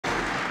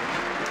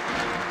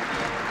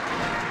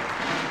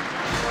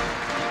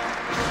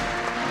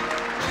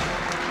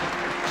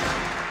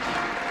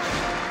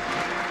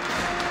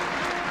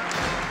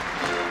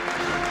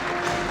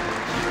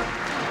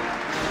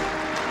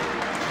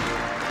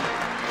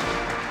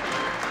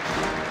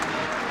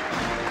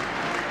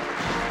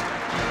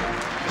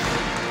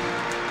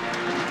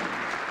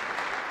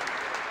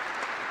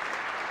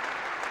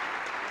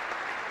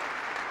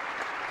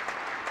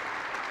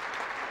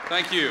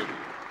Thank you.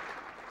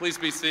 Please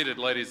be seated,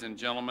 ladies and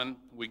gentlemen.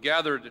 We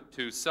gathered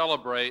to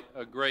celebrate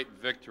a great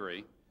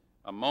victory,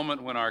 a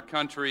moment when our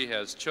country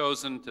has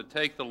chosen to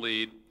take the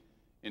lead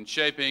in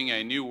shaping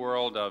a new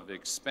world of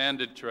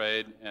expanded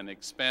trade and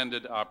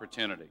expanded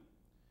opportunity.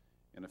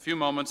 In a few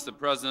moments, the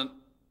President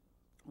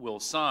will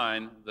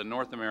sign the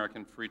North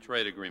American Free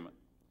Trade Agreement.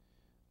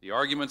 The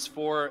arguments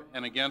for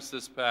and against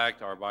this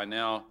pact are by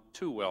now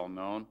too well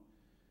known.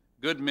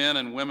 Good men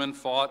and women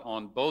fought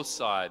on both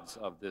sides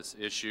of this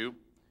issue.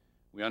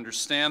 We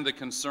understand the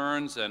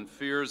concerns and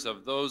fears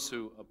of those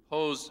who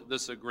opposed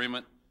this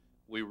agreement.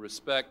 We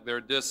respect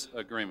their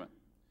disagreement.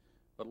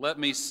 But let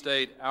me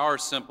state our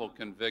simple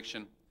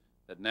conviction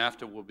that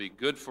NAFTA will be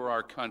good for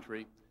our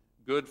country,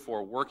 good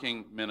for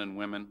working men and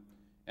women,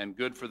 and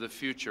good for the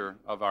future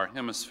of our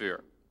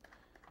hemisphere.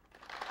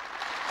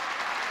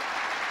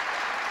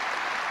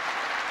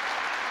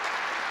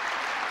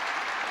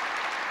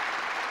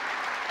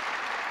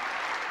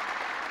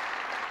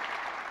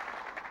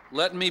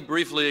 Let me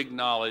briefly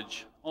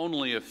acknowledge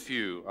only a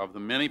few of the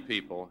many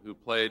people who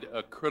played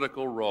a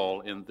critical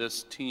role in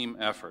this team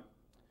effort.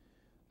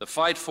 The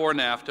fight for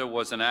NAFTA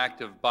was an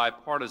act of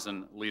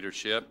bipartisan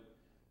leadership,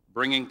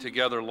 bringing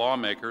together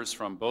lawmakers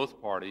from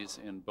both parties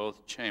in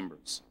both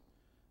chambers.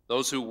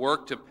 Those who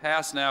worked to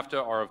pass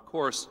NAFTA are, of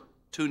course,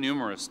 too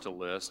numerous to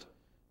list,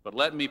 but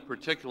let me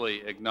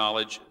particularly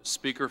acknowledge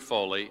Speaker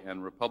Foley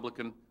and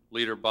Republican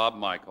Leader Bob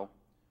Michel,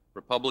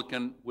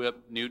 Republican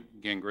Whip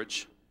Newt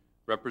Gingrich,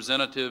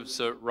 Representatives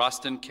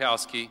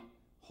Rostenkowski,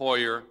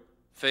 Hoyer,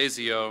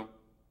 Fazio,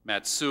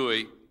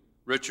 Matsui,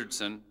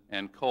 Richardson,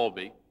 and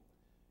Colby,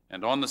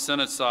 and on the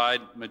Senate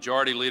side,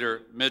 Majority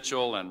Leader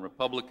Mitchell and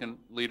Republican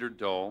Leader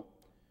Dole,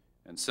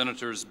 and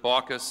Senators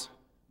Baucus,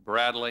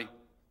 Bradley,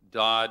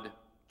 Dodd,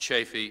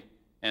 Chafee,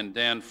 and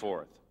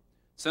Danforth.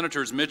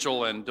 Senators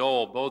Mitchell and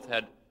Dole both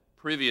had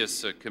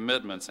previous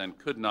commitments and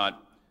could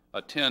not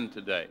attend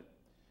today.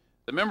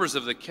 The members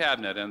of the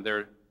Cabinet and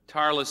their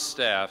tireless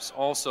staffs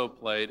also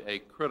played a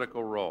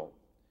critical role.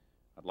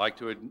 I'd like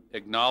to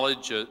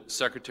acknowledge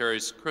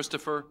Secretaries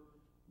Christopher,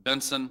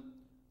 Benson,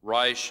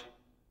 Reich,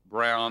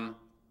 Brown,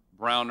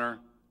 Browner,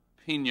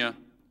 Pena,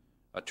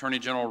 Attorney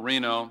General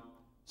Reno,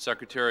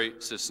 Secretary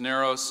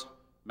Cisneros,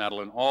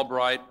 Madeleine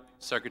Albright,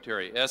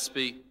 Secretary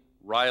Espy,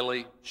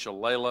 Riley,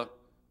 Shalala,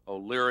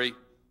 O'Leary,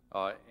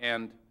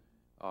 and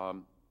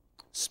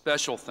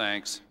special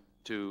thanks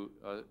to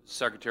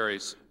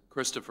Secretaries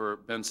Christopher,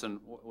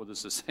 Benson. Well, this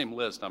is the same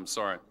list, I'm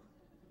sorry.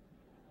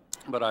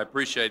 But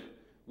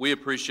we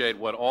appreciate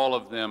what all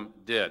of them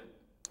did.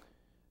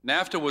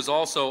 NAFTA was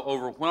also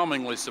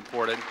overwhelmingly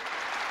supported.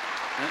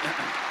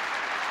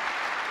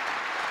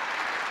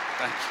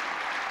 Thank you.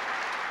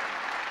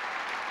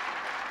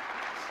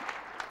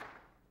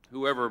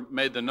 Whoever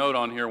made the note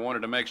on here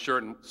wanted to make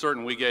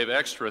certain we gave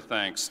extra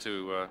thanks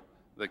to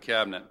the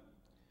Cabinet.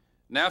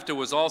 NAFTA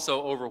was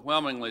also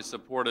overwhelmingly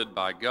supported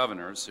by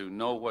governors who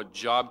know what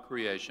job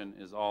creation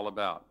is all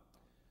about.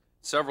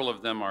 Several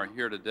of them are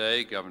here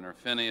today: Governor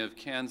Finney of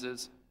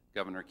Kansas,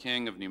 Governor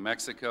King of New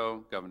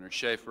Mexico, Governor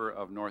Schaefer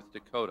of North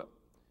Dakota.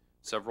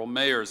 Several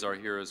mayors are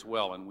here as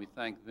well, and we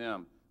thank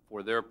them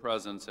for their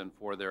presence and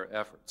for their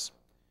efforts.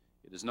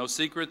 It is no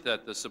secret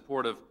that the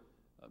support of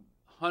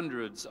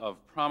hundreds of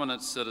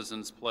prominent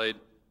citizens played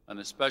an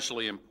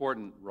especially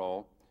important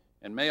role,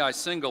 and may I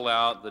single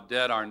out the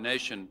debt our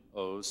nation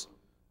owes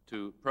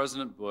to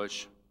President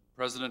Bush,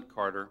 President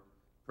Carter,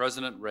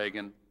 President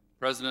Reagan,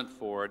 President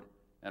Ford,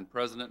 and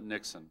President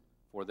Nixon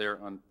for their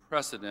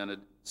unprecedented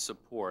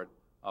support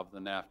of the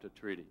NAFTA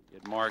treaty.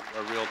 It marked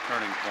a real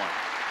turning point.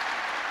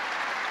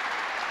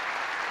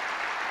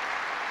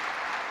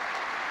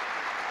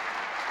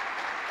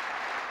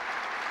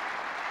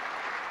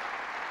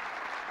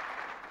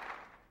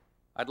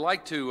 I'd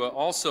like to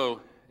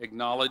also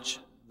acknowledge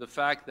the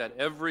fact that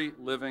every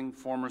living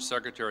former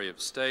Secretary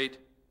of State,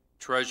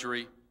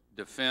 Treasury,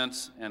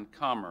 Defense, and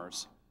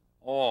Commerce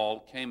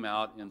all came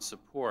out in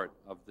support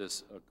of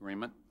this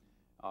agreement.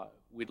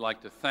 We'd like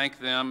to thank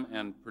them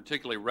and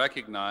particularly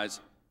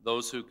recognize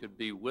those who could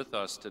be with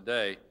us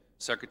today,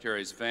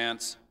 Secretaries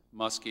Vance,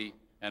 Muskie,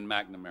 and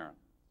McNamara.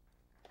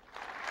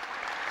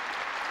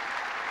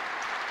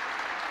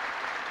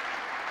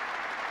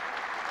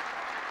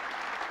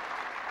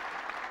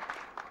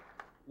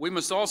 We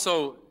must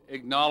also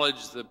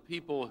acknowledge the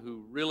people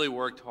who really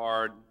worked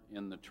hard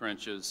in the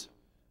trenches.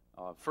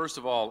 First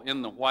of all,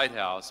 in the White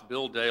House,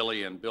 Bill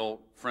Daley and Bill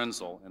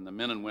Frenzel and the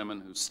men and women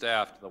who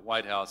staffed the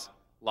White House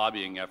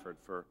lobbying effort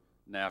for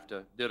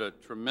NAFTA did a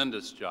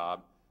tremendous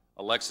job.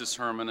 Alexis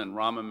Herman and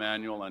Rahm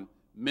Emanuel and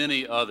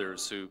many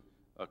others who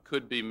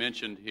could be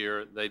mentioned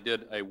here, they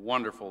did a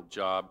wonderful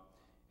job.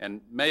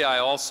 And may I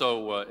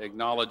also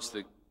acknowledge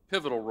the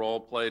pivotal role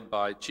played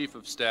by Chief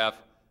of Staff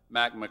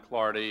Mac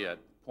McLarty at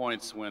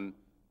points when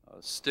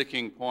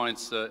sticking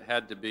points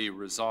had to be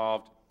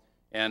resolved,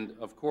 and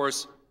of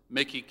course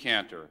Mickey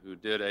Cantor, who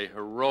did a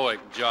heroic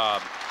job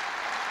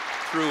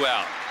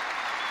throughout.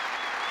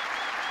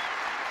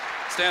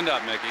 Stand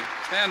up, Mickey.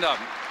 Stand up.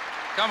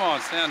 Come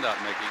on, stand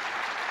up, Mickey.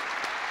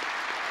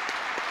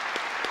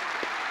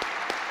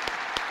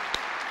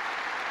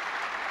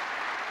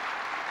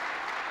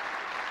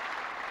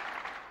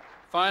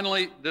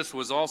 Finally, this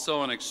was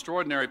also an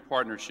extraordinary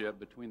partnership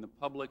between the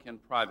public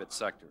and private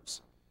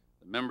sectors.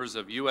 The members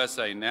of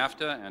USA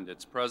NAFTA and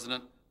its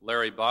president,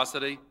 Larry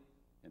Bossidy,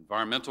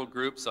 environmental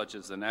groups such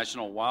as the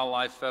National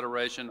Wildlife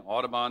Federation,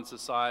 Audubon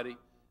Society,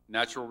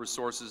 Natural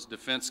Resources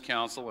Defense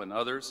Council, and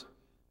others,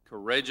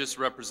 courageous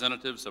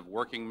representatives of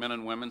working men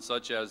and women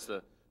such as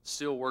the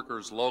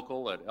Steelworkers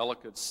Local at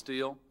Ellicott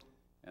Steel,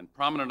 and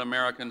prominent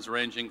Americans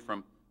ranging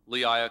from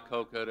Lee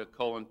Iacocca to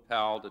Colin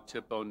Powell to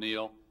Tip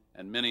O'Neill,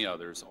 and many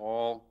others,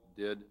 all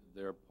did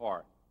their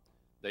part.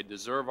 They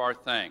deserve our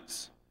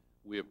thanks.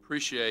 We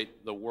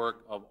appreciate the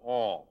work of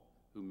all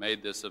who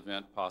made this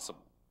event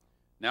possible.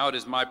 Now it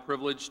is my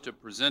privilege to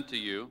present to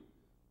you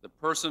the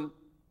person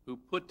who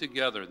put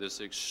together this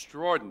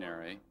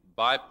extraordinary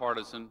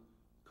bipartisan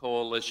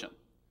coalition,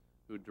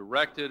 who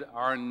directed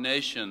our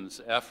nation's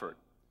effort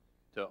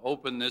to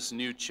open this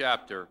new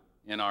chapter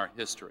in our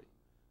history,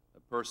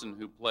 the person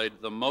who played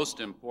the most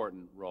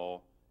important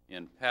role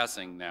in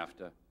passing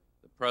NAFTA,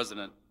 the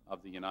President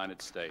of the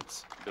United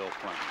States, Bill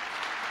Clinton.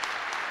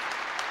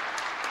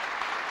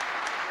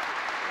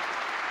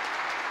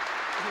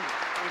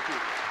 Thank you.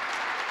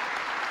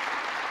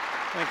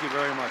 Thank you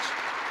very much.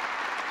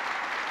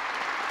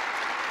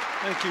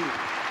 Thank you.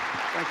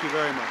 Thank you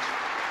very much.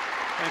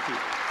 Thank you.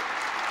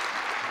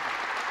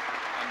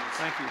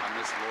 Thank you. I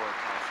miss Laura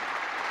Carson.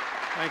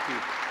 Thank you.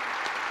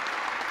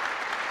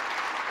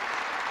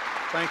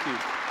 Thank you.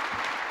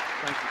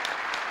 Thank you.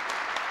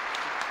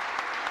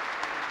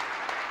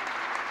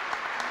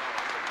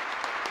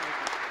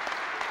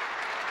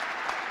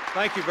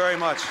 Thank you very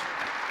much.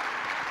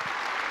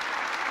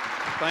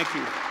 Thank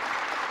you.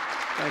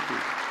 Thank you.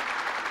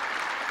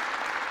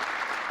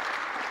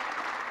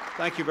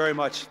 Thank you very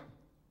much.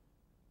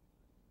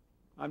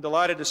 I'm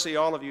delighted to see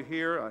all of you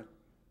here.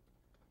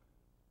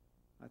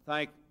 I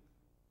thank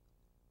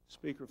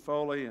Speaker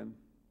Foley and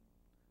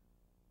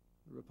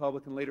the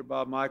Republican leader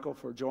Bob Michel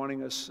for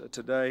joining us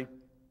today.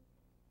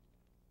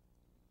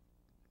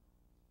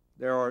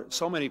 There are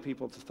so many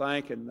people to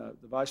thank, and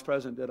the Vice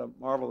President did a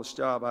marvelous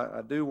job.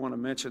 I do want to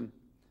mention,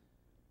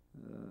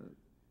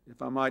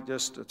 if I might,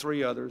 just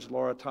three others.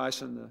 Laura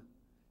Tyson, the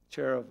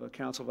Chair of the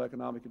Council of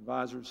Economic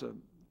Advisors,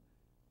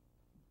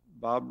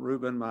 Bob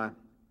Rubin, the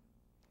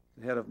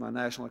head of my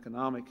national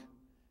economic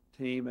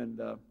team,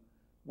 and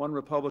one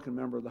Republican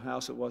member of the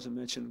House that wasn't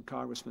mentioned,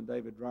 Congressman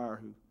David Dreyer,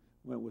 who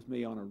went with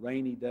me on a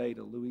rainy day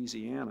to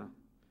Louisiana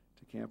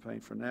to campaign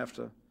for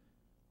NAFTA.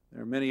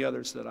 There are many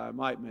others that I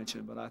might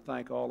mention, but I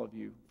thank all of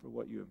you for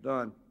what you have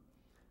done.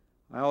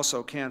 I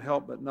also can't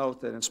help but note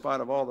that in spite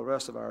of all the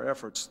rest of our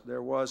efforts,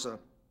 there was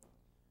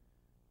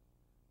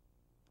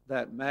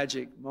that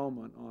magic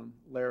moment on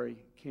Larry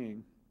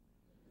King,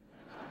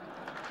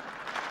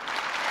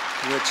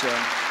 which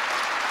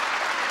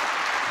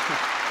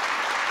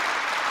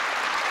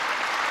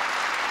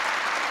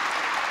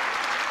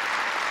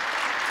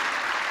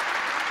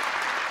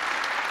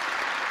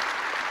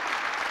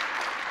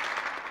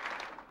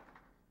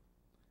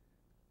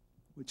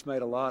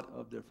made a lot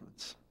of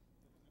difference.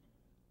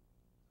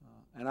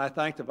 And I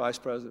thank the Vice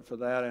President for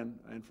that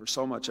and for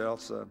so much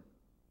else.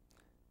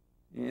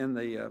 In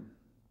the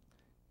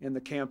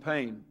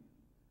campaign,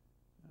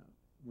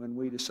 when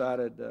we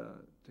decided to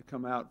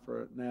come out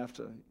for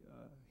NAFTA,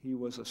 he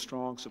was a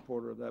strong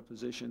supporter of that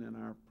position in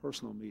our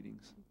personal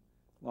meetings,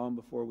 long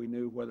before we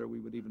knew whether we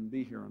would even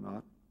be here or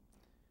not.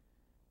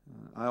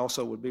 I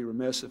also would be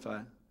remiss if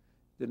I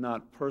did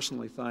not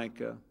personally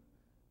thank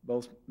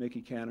both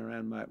Mickey Cantor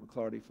and Matt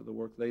McClarty for the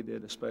work they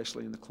did,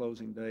 especially in the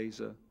closing days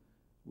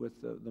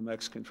with the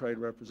Mexican trade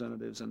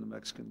representatives and the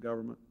Mexican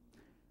government.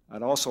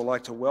 I'd also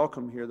like to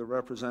welcome here the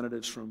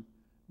representatives from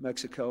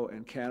Mexico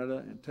and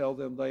Canada and tell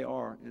them they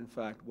are, in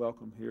fact,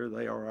 welcome here.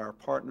 They are our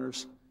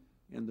partners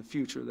in the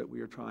future that we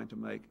are trying to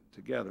make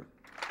together.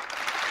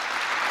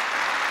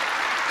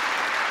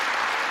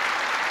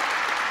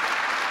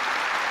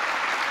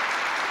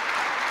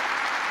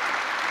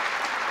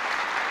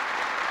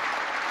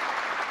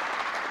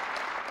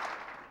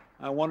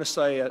 I want to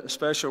say a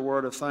special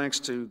word of thanks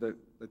to the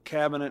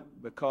Cabinet,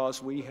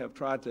 because we have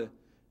tried to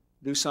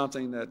do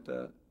something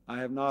that I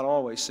have not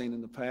always seen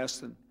in the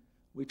past, and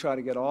we try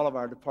to get all of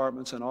our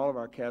departments and all of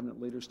our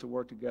Cabinet leaders to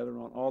work together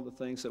on all the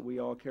things that we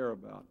all care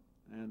about.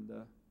 And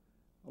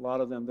a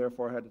lot of them,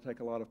 therefore, had to take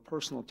a lot of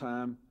personal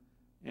time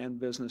and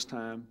business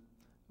time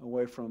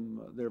away from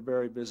their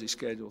very busy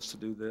schedules to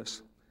do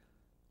this.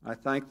 I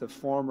thank the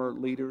former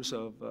leaders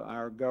of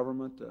our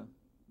government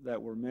that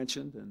were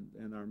mentioned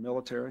and our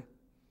military.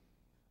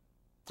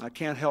 I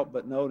can't help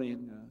but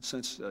noting,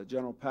 since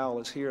General Powell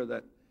is here,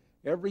 that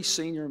every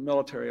senior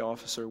military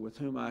officer with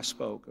whom I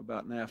spoke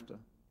about NAFTA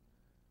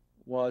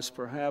was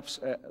perhaps,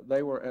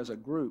 they were as a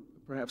group,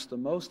 perhaps the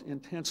most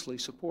intensely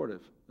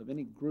supportive of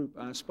any group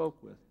I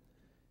spoke with.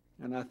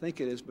 And I think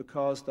it is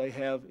because they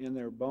have in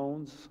their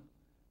bones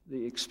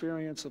the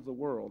experience of the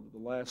world of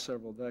the last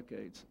several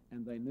decades,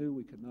 and they knew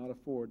we could not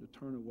afford to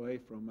turn away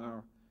from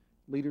our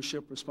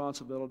leadership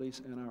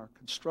responsibilities and our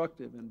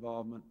constructive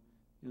involvement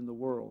in the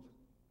world.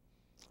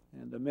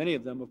 And many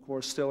of them, of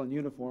course, still in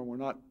uniform, were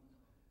not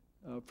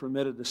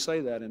permitted to say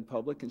that in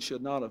public and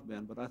should not have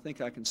been, but I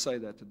think I can say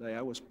that today.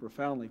 I was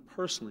profoundly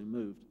personally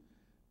moved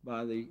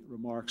by the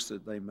remarks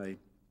that they made.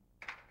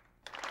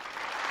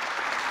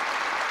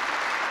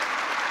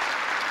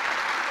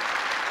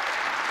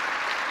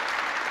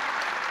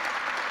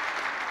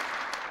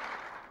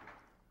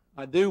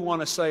 I do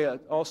want to say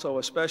also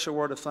a special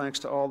word of thanks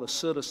to all the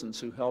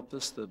citizens who helped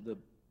us, the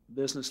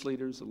business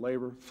leaders, the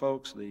labor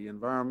folks, the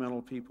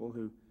environmental people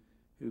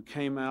who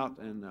came out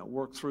and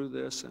worked through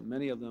this, and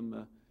many of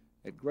them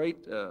had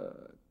great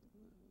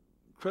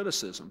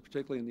criticism,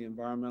 particularly in the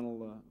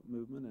environmental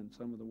movement, and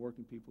some of the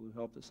working people who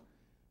helped us.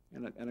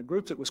 And a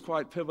group that was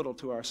quite pivotal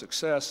to our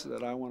success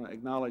that I want to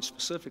acknowledge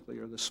specifically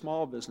are the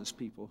small business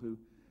people who,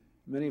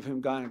 many of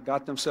whom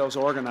got themselves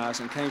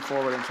organized and came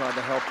forward and tried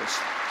to help us.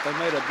 They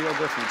made a real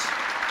difference.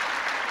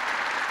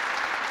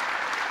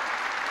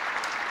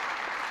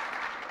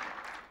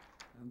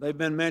 They've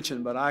been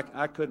mentioned, but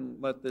I couldn't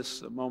let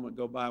this moment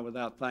go by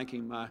without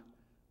thanking my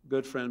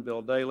good friend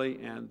Bill Daley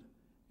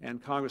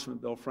and Congressman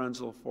Bill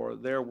Frenzel for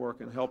their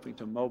work in helping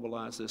to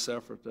mobilize this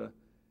effort.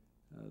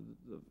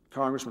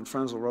 Congressman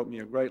Frenzel wrote me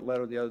a great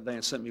letter the other day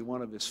and sent me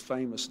one of his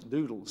famous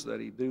doodles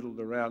that he doodled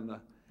around the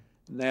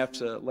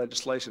NAFTA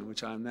legislation,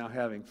 which I'm now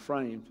having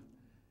framed.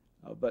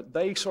 But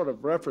they sort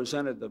of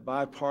represented the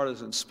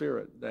bipartisan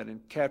spirit that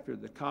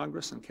captured the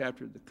Congress and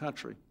captured the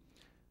country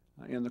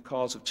in the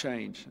cause of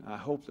change. I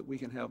hope that we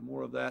can have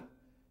more of that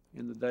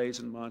in the days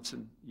and months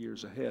and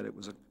years ahead. It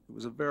was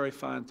a very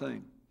fine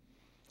thing.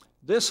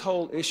 This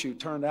whole issue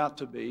turned out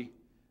to be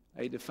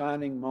a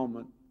defining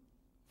moment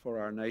for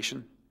our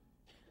nation.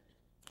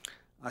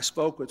 I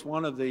spoke with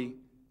one of the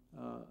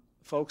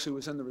folks who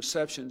was in the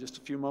reception just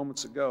a few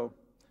moments ago,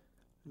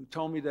 who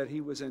told me that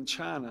he was in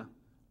China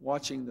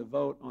watching the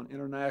vote on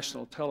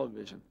international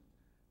television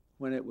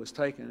when it was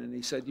taken, and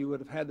he said you would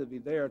have had to be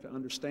there to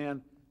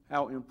understand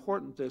how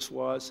important this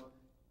was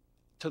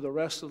to the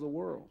rest of the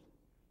world.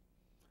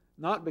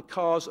 Not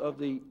because of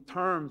the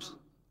terms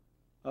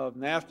of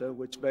NAFTA,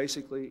 which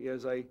basically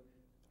is a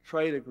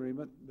trade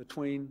agreement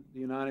between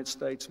the United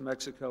States,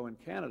 Mexico, and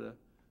Canada,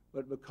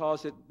 but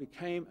because it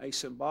became a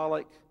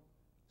symbolic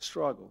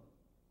struggle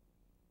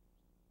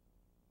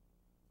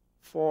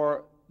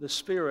for the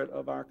spirit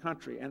of our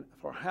country and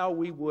for how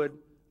we would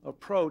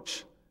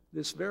approach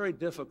this very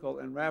difficult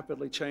and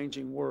rapidly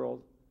changing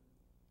world,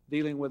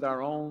 dealing with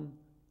our own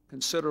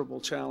considerable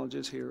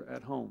challenges here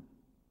at home.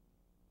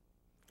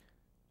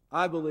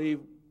 I believe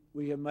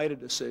we have made a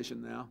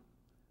decision now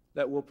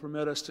that will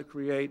permit us to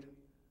create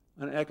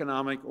an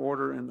economic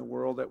order in the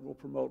world that will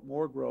promote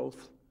more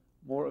growth,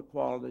 more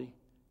equality,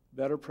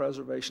 better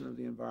preservation of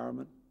the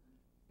environment,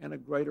 and a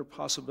greater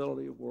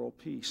possibility of world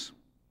peace.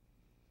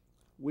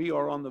 We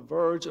are on the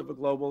verge of a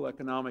global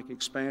economic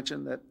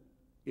expansion that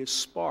is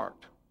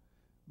sparked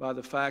by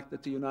the fact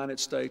that the United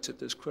States at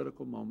this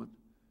critical moment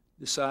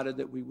decided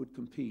that we would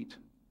compete,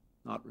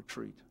 not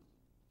retreat.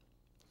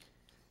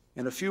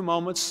 In a few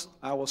moments,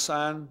 I will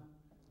sign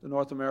the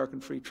North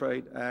American Free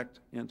Trade Act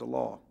into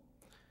law.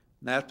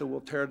 NAFTA will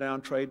tear down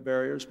trade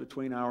barriers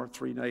between our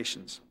three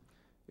nations.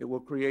 It will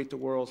create the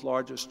world's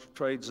largest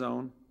trade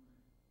zone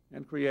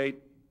and create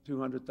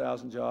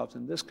 200,000 jobs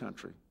in this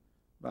country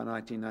by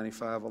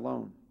 1995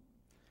 alone.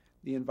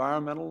 The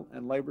environmental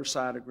and labor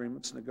side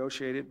agreements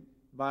negotiated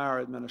by our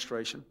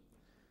administration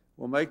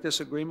will make this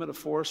agreement a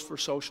force for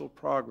social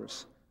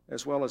progress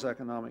as well as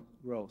economic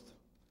growth.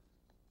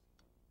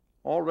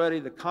 Already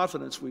the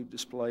confidence we've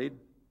displayed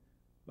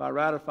by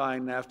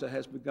ratifying NAFTA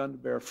has begun to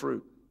bear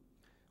fruit.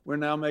 We're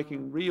now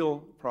making real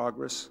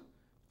progress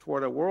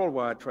toward a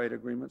worldwide trade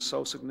agreement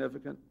so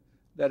significant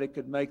that it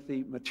could make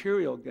the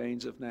material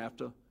gains of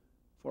NAFTA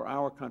for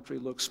our country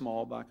look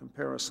small by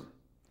comparison.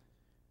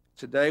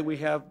 Today we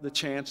have the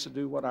chance to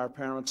do what our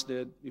parents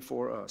did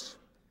before us.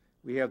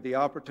 We have the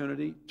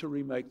opportunity to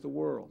remake the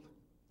world.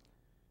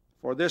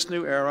 For this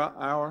new era,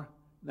 our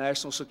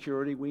national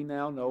security, we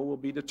now know, will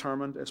be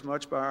determined as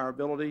much by our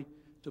ability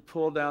to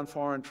pull down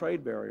foreign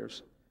trade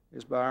barriers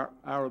as by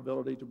our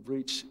ability to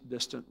breach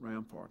distant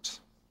ramparts.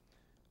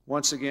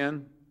 Once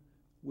again,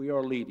 we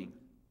are leading,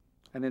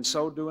 and in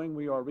so doing,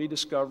 we are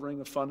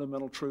rediscovering a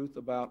fundamental truth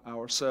about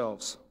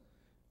ourselves.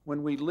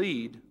 When we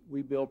lead,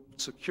 we build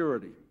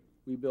security,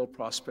 we build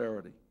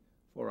prosperity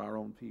for our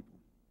own people.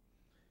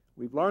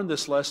 We've learned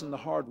this lesson the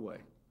hard way.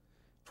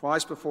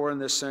 Twice before in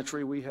this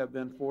century, we have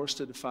been forced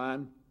to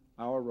define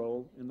our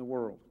role in the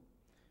world.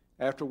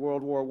 After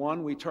World War I,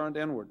 we turned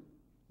inward,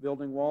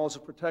 building walls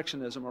of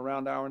protectionism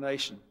around our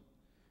nation.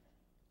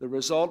 The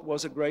result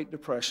was a Great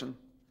Depression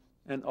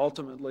and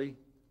ultimately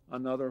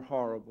another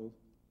horrible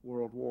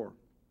World War.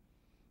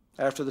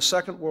 After the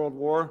Second World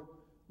War,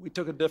 we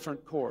took a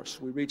different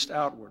course. We reached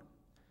outward.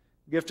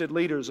 Gifted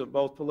leaders of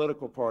both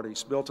political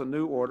parties built a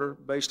new order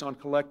based on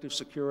collective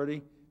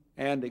security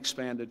and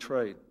expanded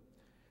trade.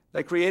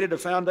 They created a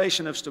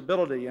foundation of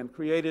stability and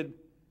created,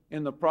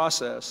 in the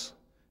process,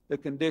 the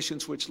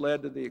conditions which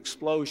led to the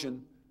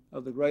explosion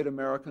of the great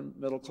American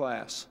middle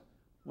class,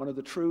 one of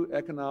the true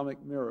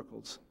economic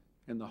miracles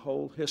in the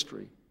whole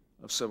history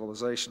of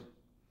civilization.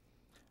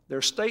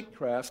 Their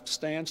statecraft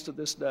stands to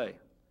this day: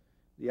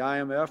 the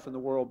IMF and the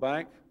World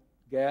Bank,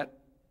 GATT,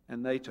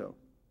 and NATO.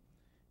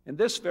 In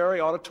this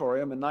very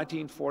auditorium in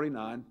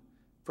 1949,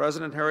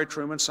 President Harry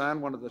Truman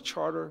signed one of the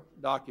charter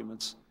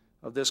documents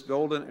of this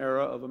golden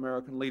era of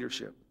American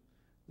leadership,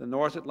 the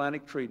North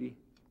Atlantic Treaty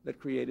that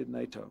created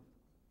NATO.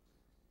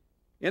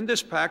 In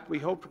this pact, we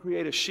hope to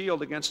create a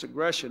shield against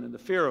aggression and the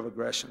fear of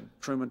aggression,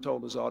 Truman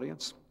told his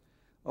audience,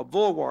 a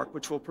bulwark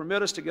which will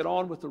permit us to get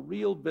on with the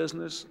real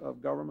business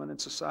of government and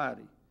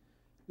society,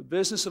 the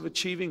business of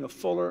achieving a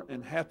fuller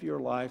and happier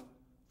life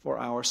for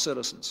our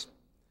citizens.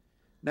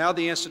 Now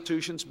the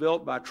institutions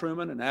built by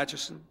Truman and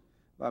Atchison,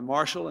 by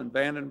Marshall and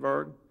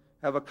Vandenberg,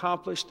 have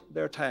accomplished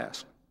their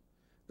task.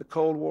 The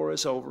Cold War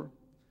is over.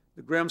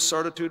 The grim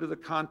certitude of the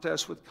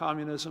contest with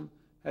communism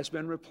has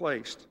been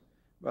replaced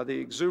by the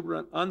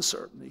exuberant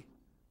uncertainty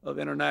of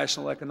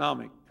international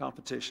economic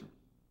competition.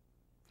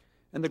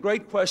 And the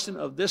great question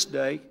of this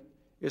day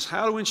is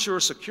how to ensure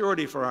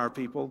security for our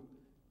people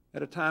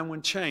at a time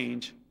when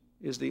change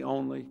is the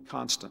only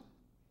constant.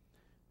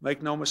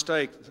 Make no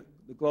mistake,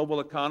 the global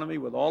economy,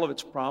 with all of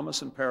its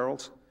promise and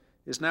perils,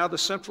 is now the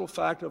central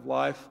fact of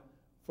life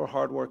for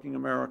hardworking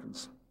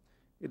Americans.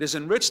 It has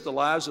enriched the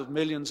lives of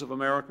millions of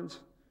Americans,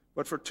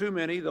 but for too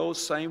many,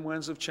 those same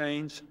winds of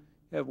change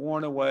have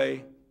worn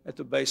away at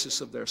the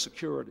basis of their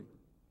security.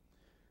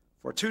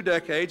 For 2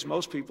 decades,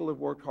 most people have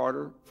worked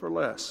harder for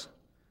less.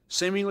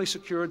 Seemingly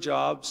secure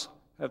jobs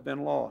have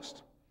been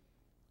lost.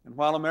 And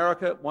while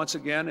America, once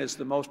again, is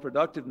the most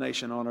productive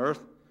nation on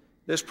earth,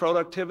 this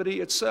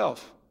productivity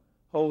itself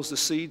holds the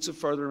seeds of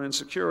further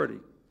insecurity.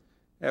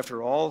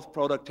 After all,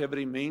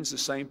 productivity means the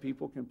same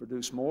people can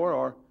produce more,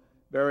 or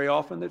very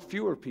often that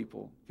fewer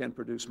people can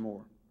produce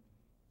more.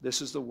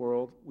 This is the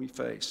world we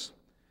face.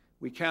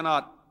 We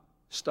cannot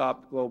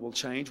stop global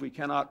change. We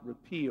cannot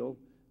repeal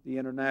the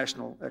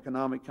international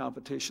economic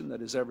competition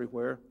that is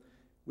everywhere.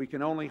 We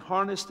can only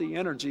harness the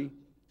energy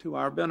to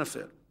our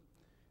benefit.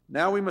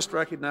 Now we must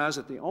recognize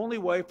that the only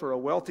way for a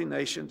wealthy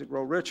nation to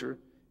grow richer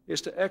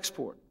is to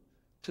export,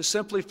 to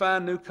simply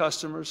find new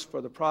customers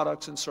for the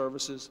products and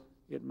services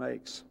it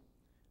makes.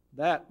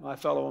 That, my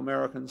fellow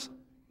Americans,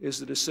 is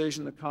the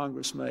decision the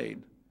Congress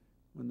made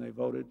when they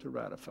voted to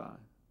ratify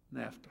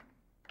NAFTA.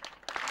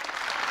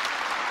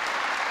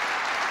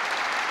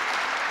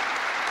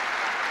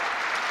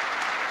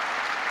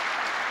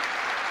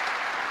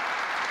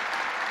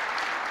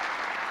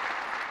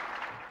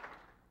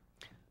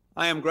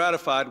 I am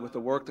gratified with the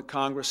work that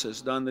Congress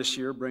has done this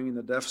year, bringing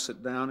the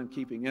deficit down and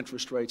keeping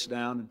interest rates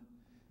down and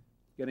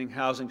getting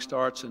housing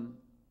starts and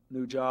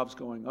new jobs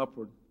going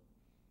upward.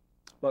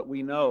 But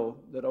we know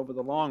that over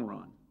the long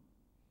run,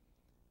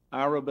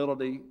 our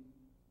ability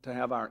to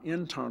have our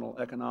internal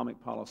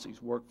economic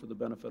policies work for the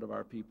benefit of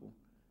our people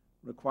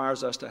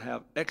requires us to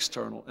have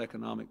external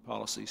economic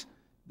policies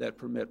that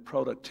permit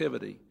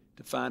productivity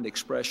to find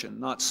expression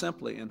not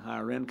simply in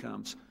higher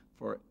incomes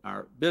for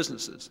our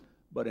businesses,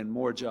 but in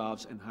more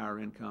jobs and higher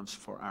incomes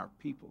for our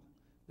people.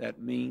 That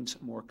means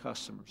more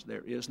customers.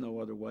 There is no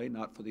other way,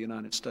 not for the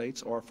United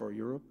States or for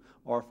Europe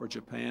or for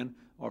Japan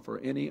or for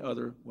any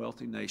other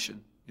wealthy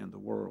nation in the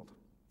world.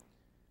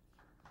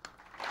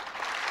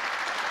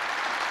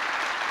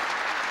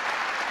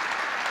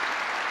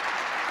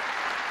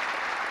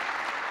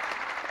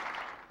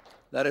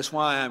 That is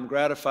why I'm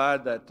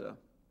gratified that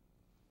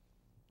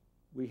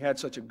we had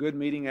such a good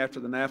meeting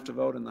after the NAFTA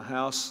vote in the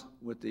House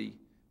with the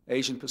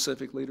Asian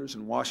Pacific leaders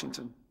in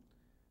Washington.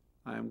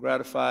 I am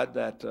gratified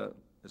that,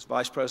 as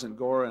Vice President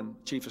Gore and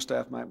Chief of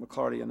Staff Mike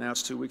McClarty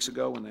announced 2 weeks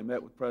ago when they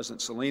met with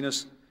President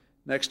Salinas,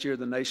 next year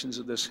the nations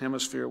of this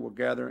hemisphere will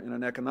gather in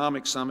an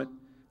economic summit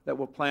that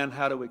will plan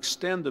how to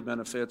extend the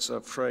benefits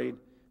of trade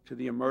to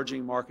the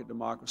emerging market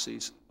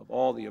democracies of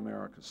all the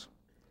Americas.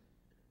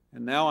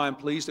 And now I'm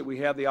pleased that we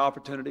have the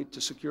opportunity to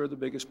secure the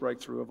biggest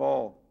breakthrough of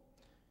all.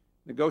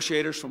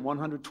 Negotiators from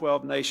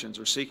 112 nations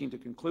are seeking to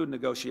conclude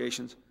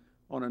negotiations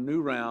on a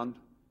new round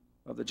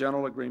of the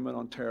General Agreement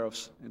on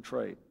Tariffs and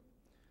Trade.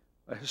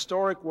 A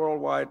historic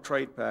worldwide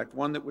trade pact,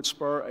 one that would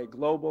spur a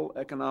global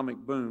economic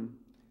boom,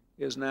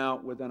 is now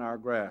within our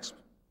grasp.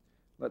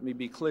 Let me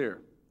be clear.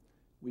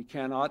 We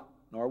cannot,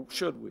 nor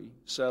should we,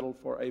 settle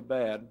for a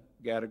bad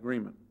GATT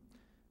agreement.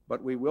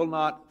 But we will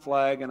not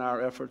flag in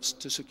our efforts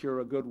to secure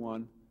a good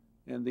one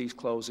in these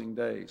closing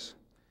days.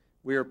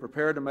 We are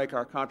prepared to make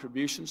our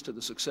contributions to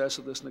the success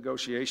of this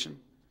negotiation,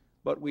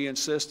 but we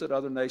insist that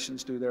other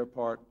nations do their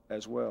part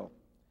as well.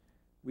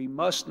 We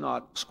must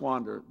not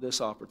squander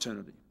this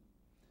opportunity.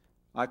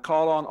 I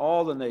call on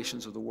all the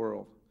nations of the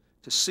world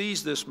to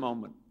seize this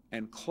moment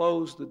and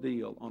close the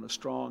deal on a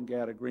strong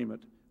GATT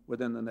agreement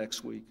within the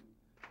next week.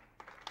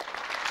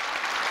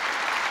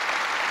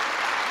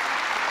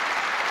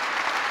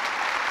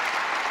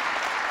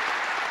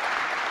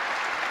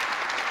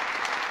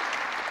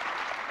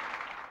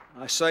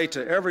 I say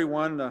to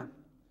everyone,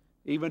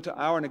 even to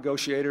our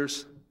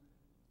negotiators,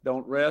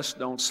 don't rest,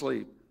 don't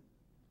sleep.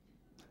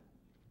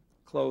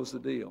 Close the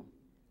deal.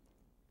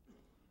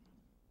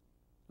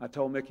 I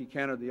told Mickey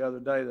Kenner the other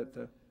day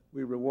that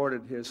we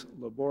rewarded his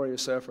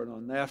laborious effort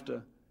on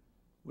NAFTA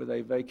with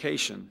a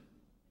vacation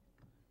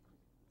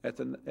at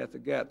the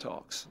GATT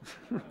talks.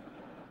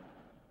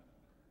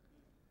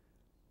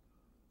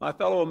 My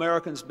fellow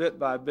Americans, bit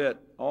by bit,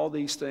 all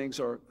these things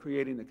are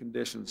creating the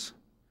conditions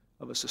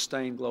of a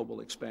sustained global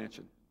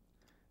expansion.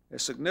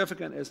 As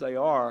significant as they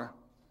are,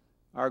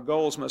 our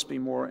goals must be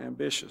more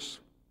ambitious.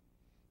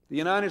 The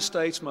United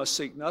States must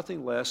seek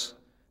nothing less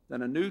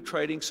than a new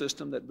trading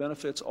system that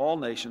benefits all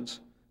nations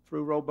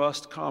through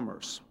robust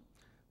commerce,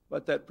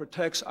 but that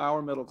protects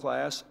our middle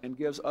class and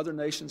gives other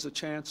nations a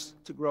chance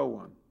to grow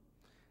one,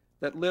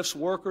 that lifts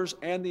workers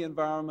and the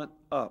environment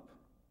up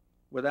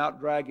without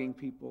dragging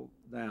people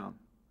down,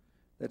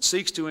 that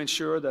seeks to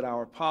ensure that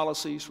our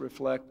policies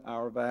reflect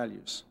our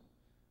values.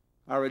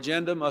 Our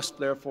agenda must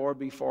therefore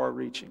be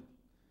far-reaching.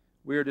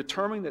 We are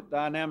determined that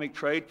dynamic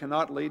trade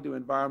cannot lead to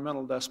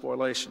environmental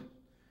despoilation.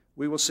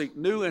 We will seek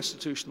new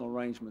institutional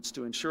arrangements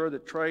to ensure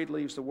that trade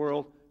leaves the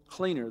world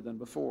cleaner than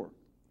before.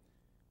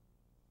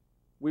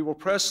 We will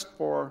press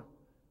for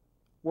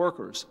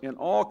workers in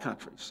all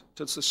countries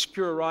to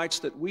secure rights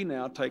that we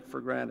now take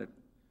for granted,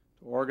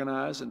 to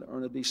organize and to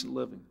earn a decent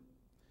living.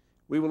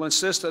 We will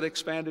insist that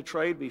expanded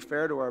trade be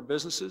fair to our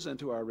businesses and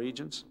to our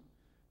regions.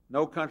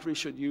 No country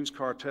should use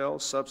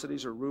cartels,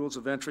 subsidies, or rules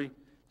of entry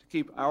to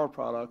keep our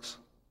products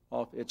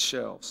off its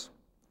shelves.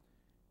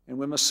 And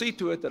we must see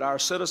to it that our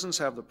citizens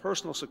have the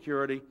personal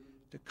security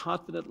to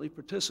confidently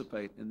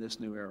participate in this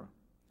new era.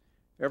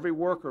 Every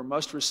worker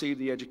must receive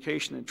the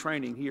education and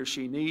training he or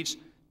she needs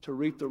to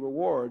reap the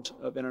rewards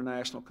of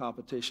international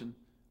competition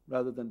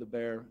rather than to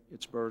bear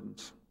its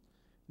burdens.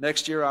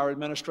 Next year, our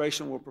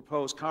administration will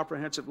propose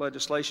comprehensive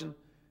legislation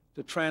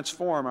to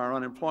transform our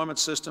unemployment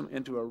system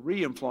into a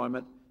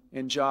re-employment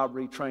and job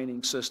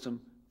retraining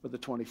system for the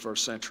 21st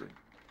century.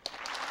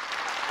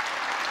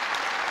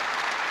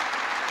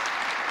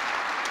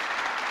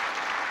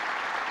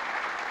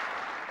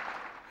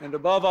 And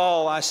above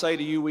all, I say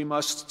to you, we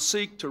must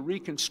seek to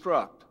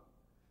reconstruct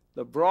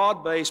the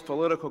broad-based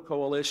political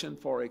coalition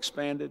for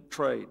expanded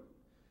trade.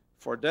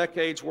 For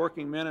decades,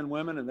 working men and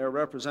women and their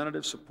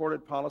representatives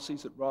supported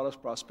policies that brought us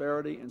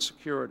prosperity and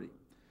security.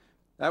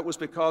 That was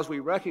because we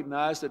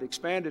recognized that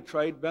expanded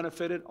trade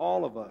benefited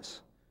all of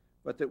us,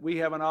 but that we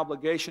have an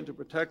obligation to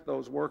protect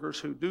those workers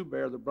who do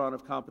bear the brunt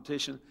of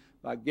competition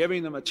by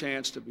giving them a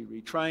chance to be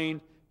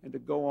retrained and to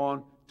go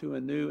on to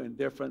a new and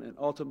different and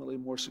ultimately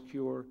more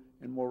secure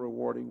and more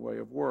rewarding way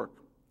of work.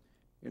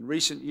 In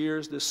recent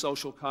years, this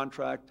social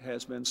contract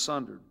has been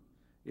sundered.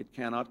 It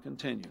cannot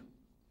continue.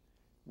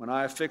 When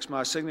I affix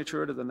my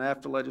signature to the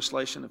NAFTA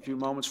legislation a few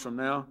moments from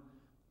now,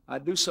 I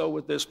do so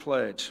with this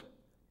pledge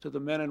to the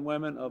men and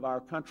women of our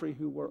country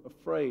who were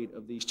afraid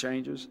of these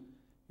changes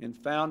and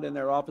found in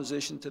their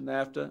opposition to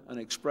NAFTA an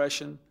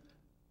expression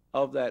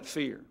of that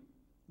fear,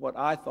 what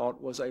I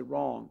thought was a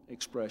wrong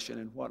expression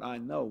and what I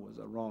know was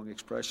a wrong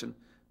expression,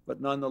 but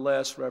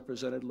nonetheless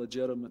represented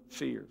legitimate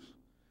fears.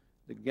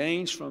 The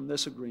gains from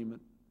this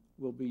agreement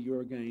will be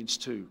your gains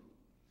too.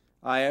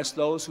 I ask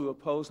those who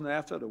oppose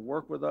NAFTA to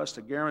work with us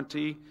to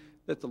guarantee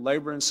that the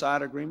labor and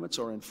side agreements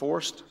are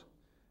enforced,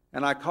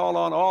 and I call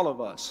on all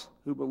of us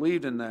who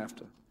believed in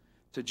NAFTA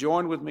to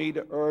join with me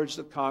to urge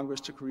the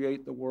Congress to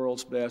create the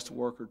world's best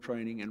worker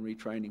training and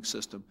retraining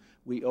system.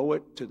 We owe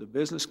it to the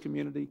business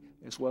community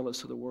as well as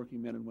to the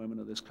working men and women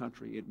of this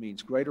country. It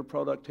means greater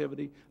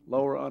productivity,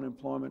 lower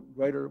unemployment,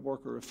 greater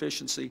worker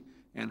efficiency,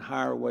 and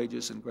higher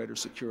wages and greater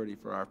security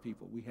for our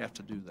people. We have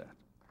to do that.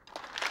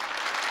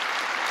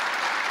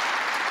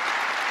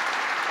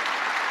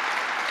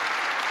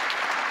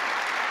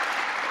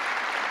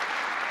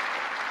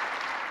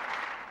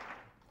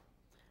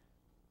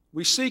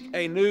 We seek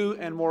a new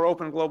and more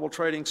open global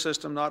trading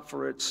system not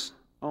for its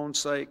own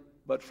sake,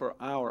 but for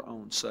our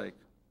own sake.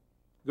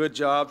 Good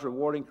jobs,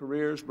 rewarding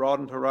careers,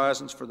 broadened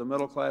horizons for the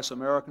middle-class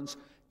Americans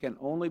can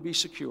only be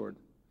secured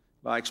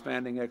by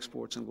expanding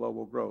exports and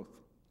global growth.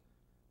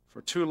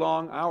 For too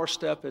long, our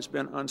step has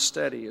been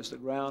unsteady as the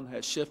ground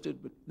has shifted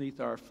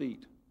beneath our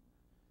feet.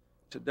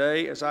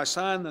 Today, as I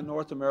sign the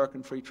North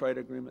American Free Trade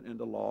Agreement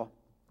into law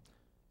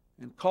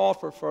and call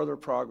for further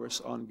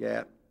progress on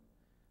GATT,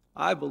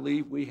 I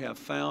believe we have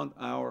found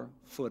our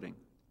footing.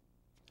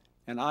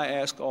 And I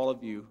ask all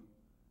of you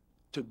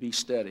to be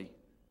steady,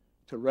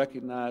 to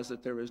recognize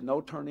that there is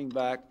no turning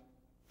back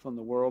from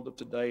the world of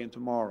today and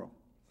tomorrow.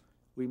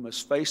 We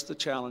must face the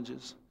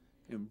challenges,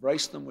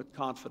 embrace them with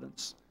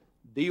confidence,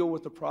 deal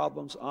with the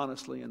problems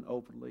honestly and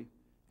openly,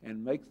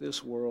 and make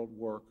this world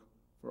work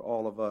for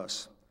all of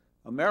us.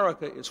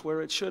 America is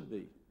where it should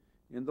be,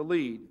 in the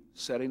lead,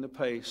 setting the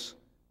pace,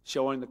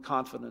 showing the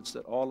confidence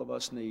that all of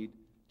us need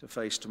to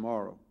face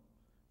tomorrow.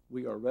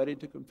 We are ready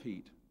to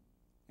compete,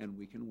 and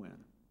we can win.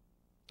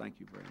 Thank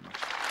you very much.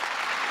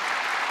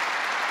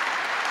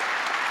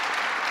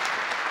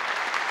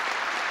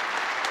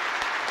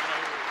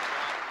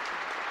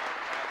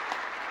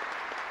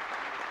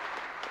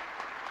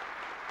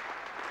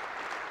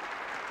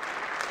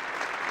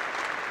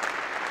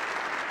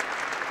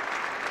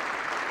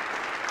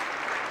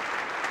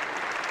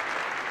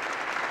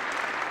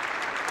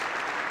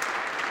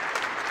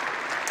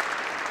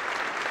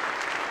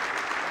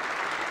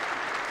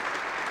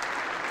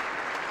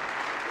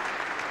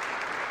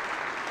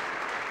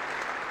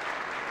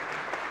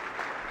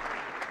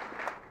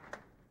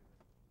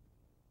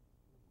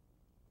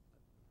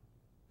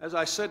 As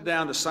I sit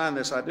down to sign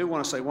this, I do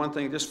want to say one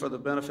thing just for the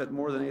benefit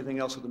more than anything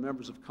else of the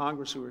members of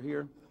Congress who are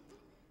here.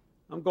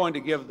 I'm going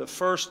to give the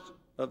first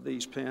of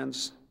these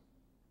pens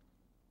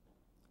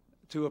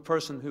to a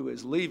person who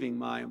is leaving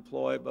my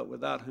employ, but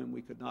without whom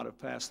we could not have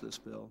passed this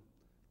bill,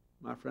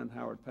 my friend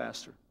Howard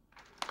Pastor.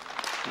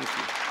 Thank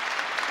you.